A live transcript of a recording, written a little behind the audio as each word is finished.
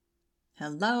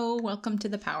Hello, welcome to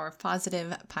the Power of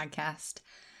Positive podcast.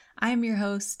 I am your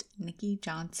host, Nikki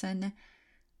Johnson,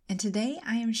 and today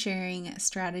I am sharing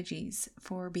strategies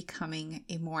for becoming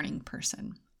a morning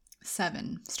person.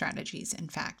 7 strategies, in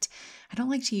fact. I don't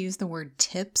like to use the word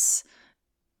tips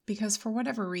because for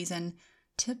whatever reason,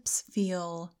 tips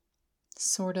feel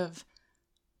sort of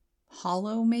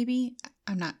hollow, maybe.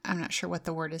 I'm not sure what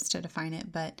the word is to define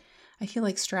it, but I feel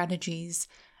like strategies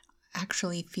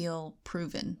actually feel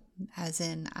proven, as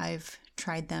in I've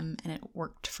tried them and it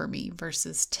worked for me,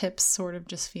 versus tips sort of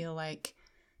just feel like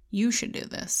you should do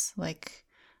this. Like,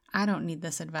 I don't need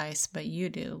this advice, but you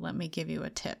do. Let me give you a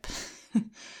tip.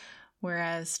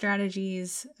 Whereas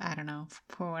strategies, I don't know,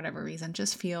 for whatever reason,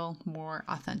 just feel more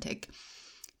authentic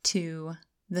to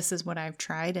this is what I've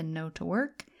tried and know to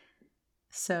work.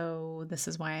 So this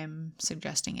is why I'm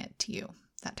suggesting it to you,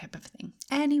 that type of thing.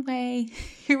 Anyway,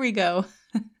 here we go.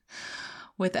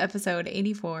 With episode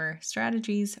 84,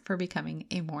 Strategies for Becoming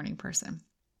a Morning Person.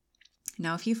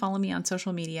 Now, if you follow me on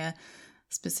social media,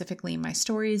 specifically my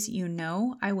stories, you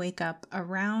know I wake up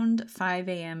around 5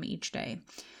 a.m. each day.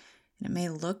 And it may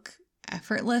look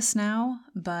effortless now,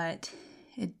 but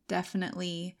it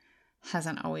definitely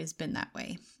hasn't always been that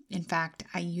way. In fact,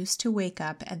 I used to wake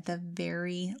up at the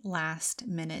very last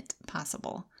minute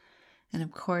possible. And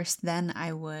of course, then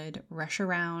I would rush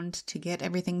around to get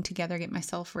everything together, get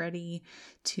myself ready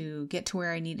to get to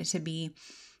where I needed to be.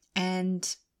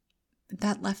 And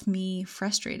that left me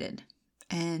frustrated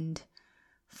and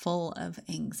full of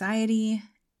anxiety,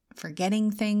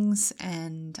 forgetting things,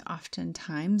 and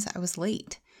oftentimes I was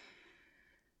late.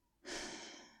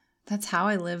 That's how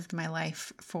I lived my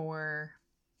life for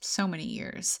so many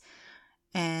years.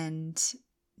 And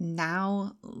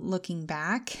now looking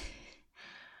back,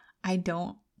 I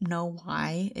don't know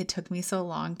why it took me so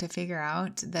long to figure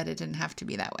out that it didn't have to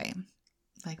be that way.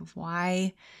 Like,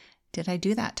 why did I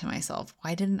do that to myself?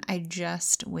 Why didn't I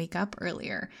just wake up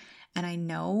earlier? And I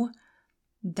know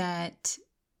that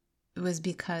it was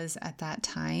because at that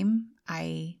time,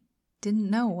 I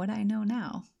didn't know what I know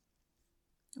now,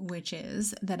 which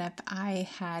is that if I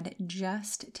had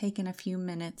just taken a few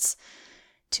minutes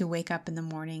to wake up in the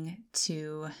morning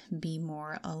to be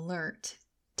more alert,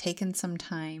 taken some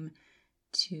time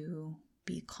to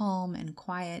be calm and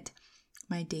quiet,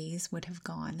 my days would have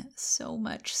gone so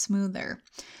much smoother.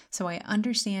 So I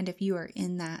understand if you are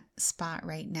in that spot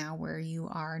right now where you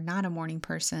are not a morning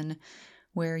person,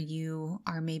 where you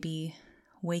are maybe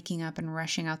waking up and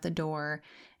rushing out the door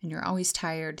and you're always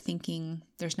tired thinking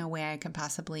there's no way I could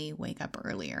possibly wake up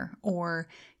earlier, or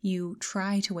you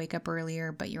try to wake up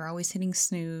earlier but you're always hitting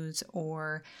snooze,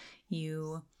 or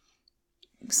you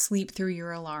sleep through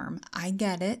your alarm. I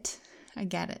get it.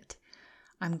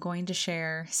 I'm going to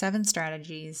share 7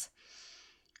 strategies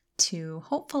to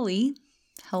hopefully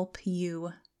help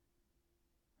you.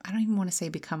 I don't even want to say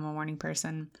become a morning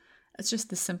person. It's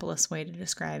just the simplest way to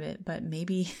describe it, but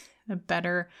maybe a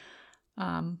better,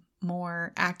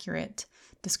 more accurate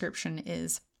description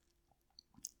is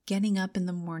getting up in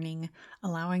the morning,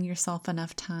 allowing yourself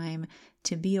enough time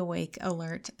to be awake,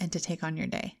 alert, and to take on your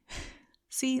day.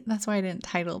 See, that's why I didn't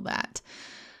title that.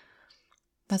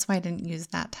 That's why I didn't use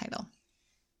that title.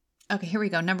 Okay, here we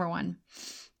go. Number 1.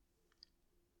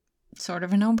 Sort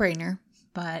of a no-brainer,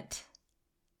 but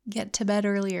get to bed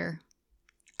earlier.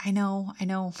 I know. I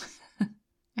know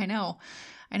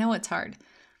it's hard.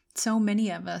 So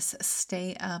many of us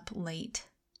stay up late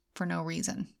for no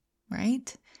reason,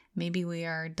 right? Maybe we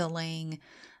are delaying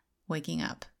waking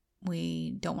up.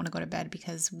 We don't want to go to bed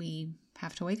because we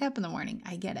have to wake up in the morning.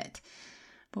 I get it.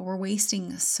 But we're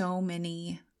wasting so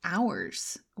many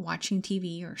hours watching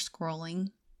TV or scrolling.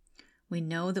 We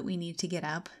know that we need to get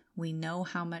up. We know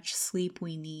how much sleep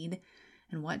we need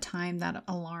and what time that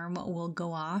alarm will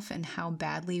go off and how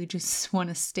badly we just want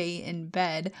to stay in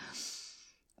bed.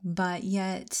 But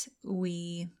yet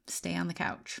we stay on the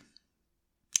couch.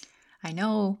 I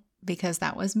know, because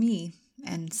that was me,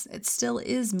 and it still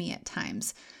is me at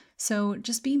times. So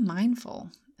just be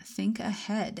mindful. Think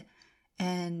ahead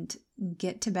and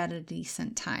get to bed at a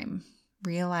decent time.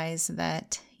 Realize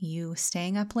that you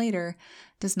staying up later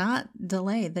does not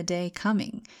delay the day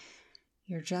coming.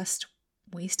 You're just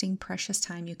wasting precious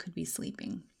time you could be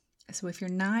sleeping. So if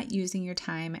you're not using your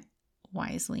time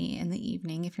wisely in the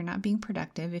evening, if you're not being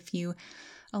productive, if you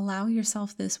allow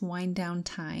yourself this wind down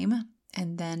time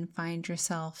and then find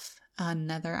yourself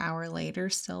another hour later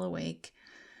still awake,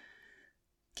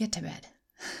 get to bed.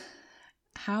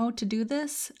 How to do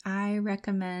this? I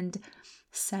recommend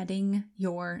setting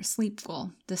your sleep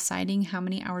goal, deciding how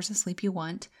many hours of sleep you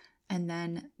want, and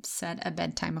then set a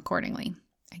bedtime accordingly.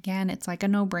 Again, it's like a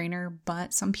no-brainer,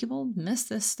 but some people miss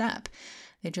this step.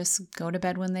 They just go to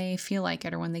bed when they feel like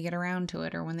it or when they get around to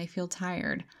it or when they feel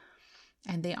tired,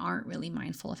 and they aren't really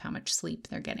mindful of how much sleep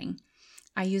they're getting.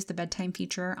 I use the bedtime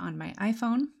feature on my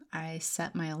iPhone. I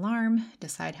set my alarm,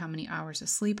 decide how many hours of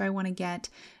sleep I want to get,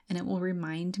 and it will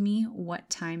remind me what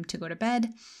time to go to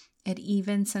bed. It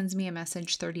even sends me a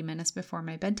message 30 minutes before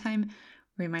my bedtime,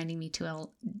 reminding me to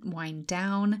wind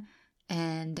down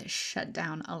and shut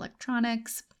down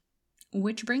electronics,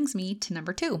 which brings me to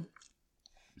number 2.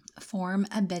 Form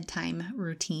a bedtime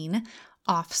routine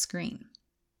off screen.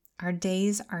 Our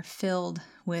days are filled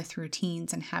with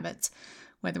routines and habits,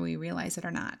 whether we realize it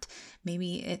or not.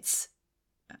 Maybe it's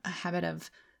a habit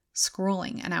of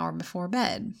scrolling an hour before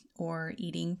bed, or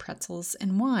eating pretzels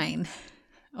and wine,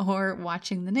 or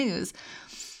watching the news.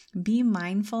 Be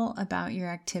mindful about your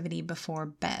activity before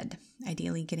bed.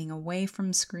 Ideally, getting away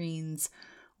from screens.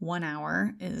 1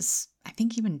 hour is, I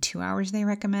think, even 2 hours they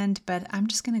recommend, but I'm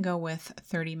just going to go with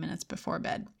 30 minutes before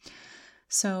bed.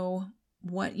 So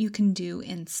what you can do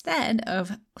instead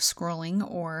of scrolling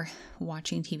or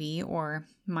watching TV or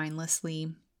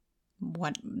mindlessly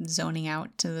zoning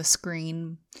out to the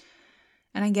screen.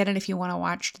 And I get it if you want to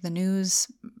watch the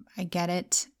news. I get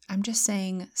it. I'm just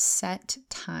saying set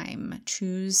time.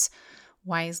 Choose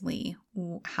wisely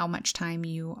how much time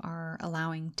you are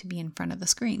allowing to be in front of the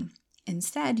screen.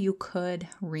 Instead, you could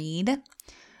read,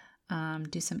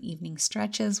 do some evening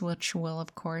stretches, which will,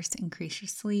 of course, increase your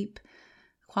sleep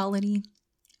quality.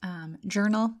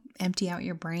 Journal, empty out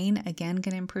your brain. Again,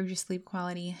 going to improve your sleep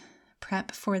quality.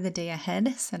 Prep for the day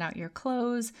ahead. Set out your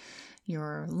clothes,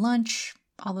 your lunch,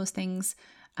 all those things.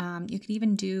 You could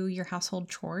even do your household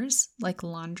chores like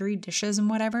laundry, dishes, and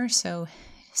whatever. So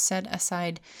set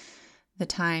aside the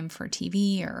time for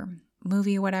TV or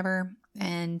movie or whatever.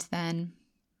 And then,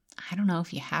 I don't know,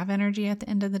 if you have energy at the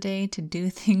end of the day to do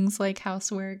things like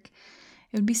housework,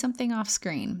 it would be something off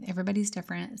screen. Everybody's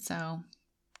different, so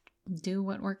do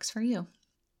what works for you.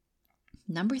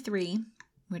 Number 3,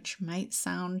 which might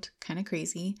sound kind of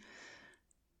crazy,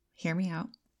 hear me out.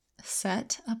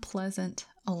 Set a pleasant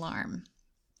alarm.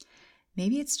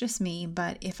 Maybe it's just me,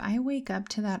 but if I wake up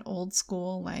to that old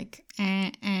school like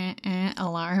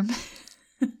alarm,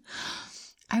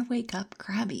 I wake up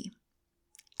crabby.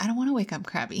 I don't want to wake up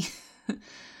crabby.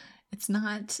 It's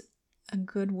not a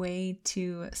good way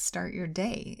to start your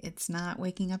day. It's not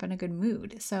waking up in a good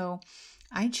mood. So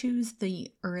I choose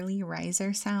the early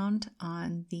riser sound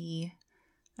on the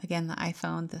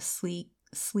iPhone, the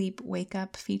sleep wake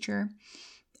up feature.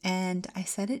 And I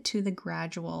set it to the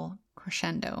gradual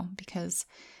crescendo because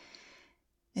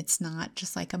it's not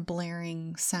just like a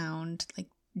blaring sound, like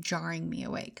jarring me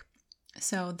awake.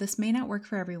 So this may not work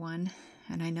for everyone.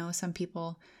 And I know some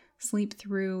people sleep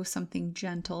through something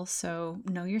gentle. So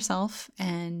know yourself.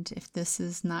 And if this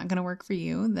is not going to work for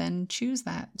you, then choose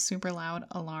that super loud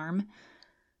alarm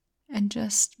and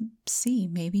just see.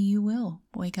 Maybe you will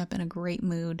wake up in a great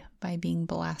mood by being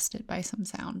blasted by some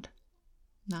sound.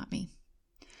 Not me.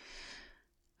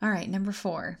 All right, number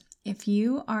 4. If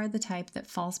you are the type that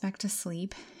falls back to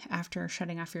sleep after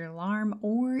shutting off your alarm,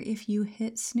 or if you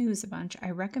hit snooze a bunch, I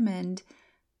recommend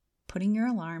putting your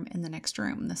alarm in the next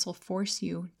room. This will force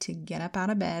you to get up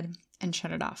out of bed and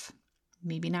shut it off.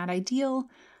 Maybe not ideal,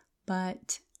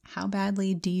 but how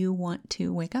badly do you want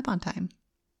to wake up on time?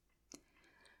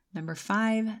 Number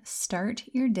 5, start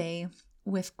your day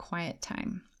with quiet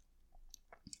time.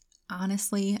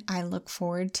 Honestly, I look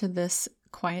forward to this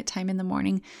quiet time in the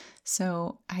morning,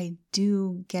 so I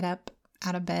do get up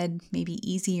out of bed maybe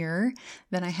easier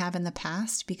than I have in the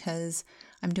past because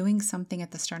I'm doing something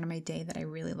at the start of my day that I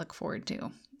really look forward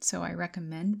to. So I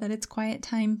recommend that it's quiet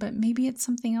time, but maybe it's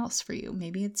something else for you.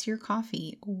 Maybe it's your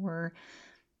coffee or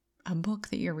a book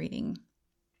that you're reading.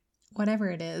 Whatever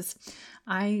it is,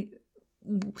 I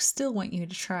still want you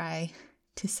to try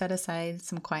to set aside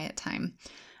some quiet time.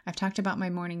 I've talked about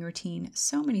my morning routine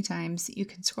so many times. You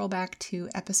can scroll back to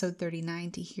episode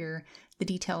 39 to hear the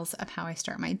details of how I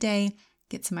start my day,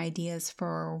 get some ideas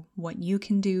for what you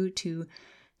can do to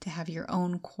have your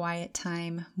own quiet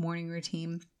time morning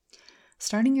routine.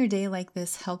 Starting your day like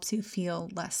this helps you feel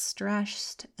less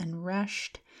stressed and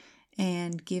rushed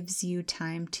and gives you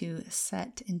time to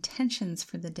set intentions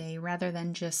for the day rather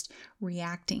than just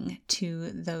reacting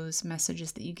to those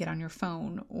messages that you get on your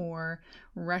phone or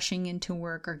rushing into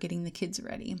work or getting the kids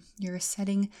ready. You're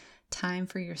setting time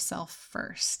for yourself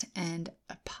first, and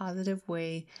a positive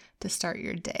way to start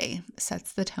your day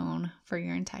sets the tone for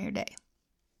your entire day.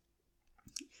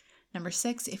 Number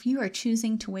 6, if you are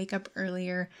choosing to wake up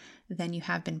earlier than you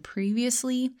have been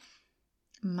previously,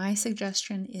 my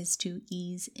suggestion is to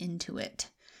ease into it.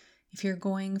 If you're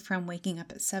going from waking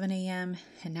up at 7 a.m.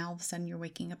 and now all of a sudden you're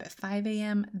waking up at 5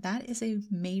 a.m., that is a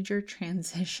major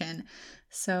transition.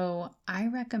 So I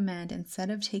recommend, instead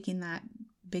of taking that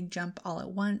big jump all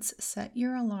at once, set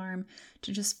your alarm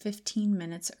to just 15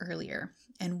 minutes earlier.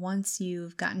 And once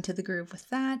you've gotten to the groove with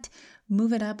that,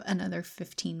 move it up another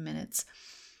 15 minutes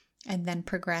and then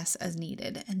progress as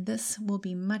needed. And this will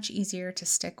be much easier to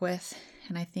stick with,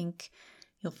 and I think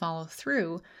you'll follow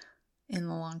through in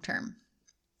the long term.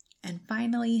 And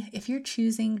finally, if you're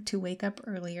choosing to wake up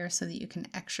earlier so that you can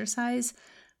exercise,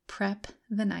 prep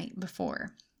the night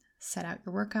before. Set out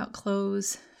your workout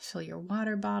clothes, fill your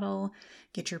water bottle,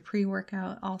 get your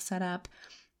pre-workout all set up.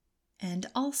 And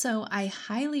also, I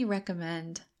highly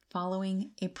recommend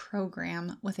following a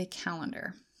program with a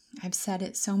calendar. I've said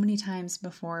it so many times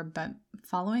before, but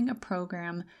following a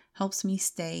program helps me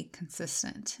stay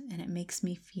consistent, and it makes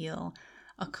me feel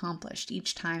accomplished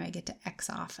each time I get to X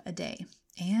off a day,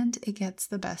 and it gets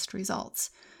the best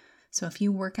results. So if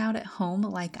you work out at home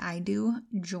like I do,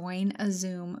 join a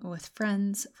Zoom with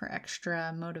friends for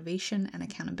extra motivation and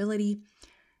accountability.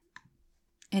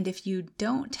 And if you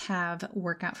don't have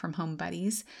workout from home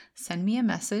buddies, send me a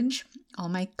message. All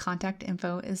my contact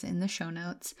info is in the show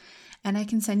notes, and I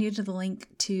can send you to the link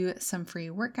to some free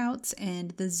workouts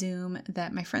and the Zoom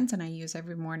that my friends and I use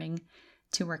every morning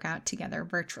to work out together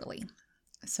virtually.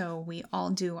 So we all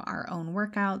do our own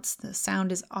workouts. The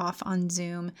sound is off on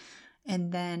Zoom,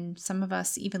 and then some of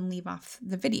us even leave off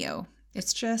the video.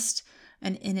 It's just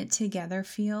an in it together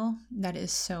feel that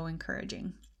is so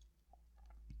encouraging.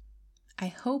 I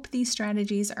hope these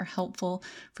strategies are helpful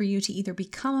for you to either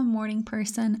become a morning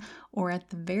person or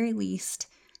at the very least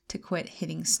to quit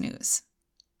hitting snooze.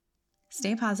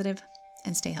 Stay positive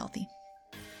and stay healthy.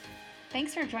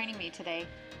 Thanks for joining me today.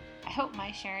 I hope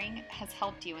my sharing has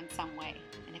helped you in some way.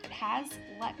 And if it has,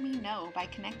 let me know by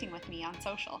connecting with me on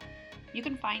social. You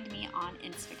can find me on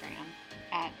Instagram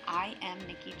at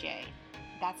IamNikkiJ.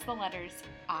 That's the letters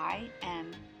IMNIKKIJ.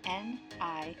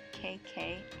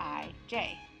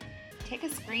 Take a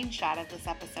screenshot of this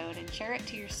episode and share it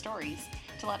to your stories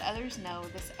to let others know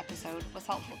this episode was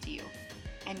helpful to you.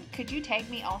 And could you tag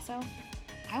me also?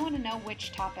 I want to know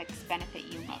which topics benefit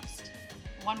you most.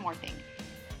 One more thing.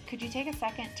 Could you take a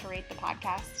second to rate the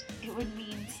podcast? It would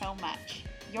mean so much.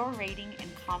 Your rating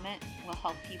and comment will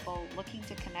help people looking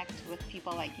to connect with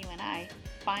people like you and I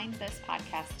find this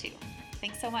podcast too.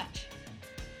 Thanks so much.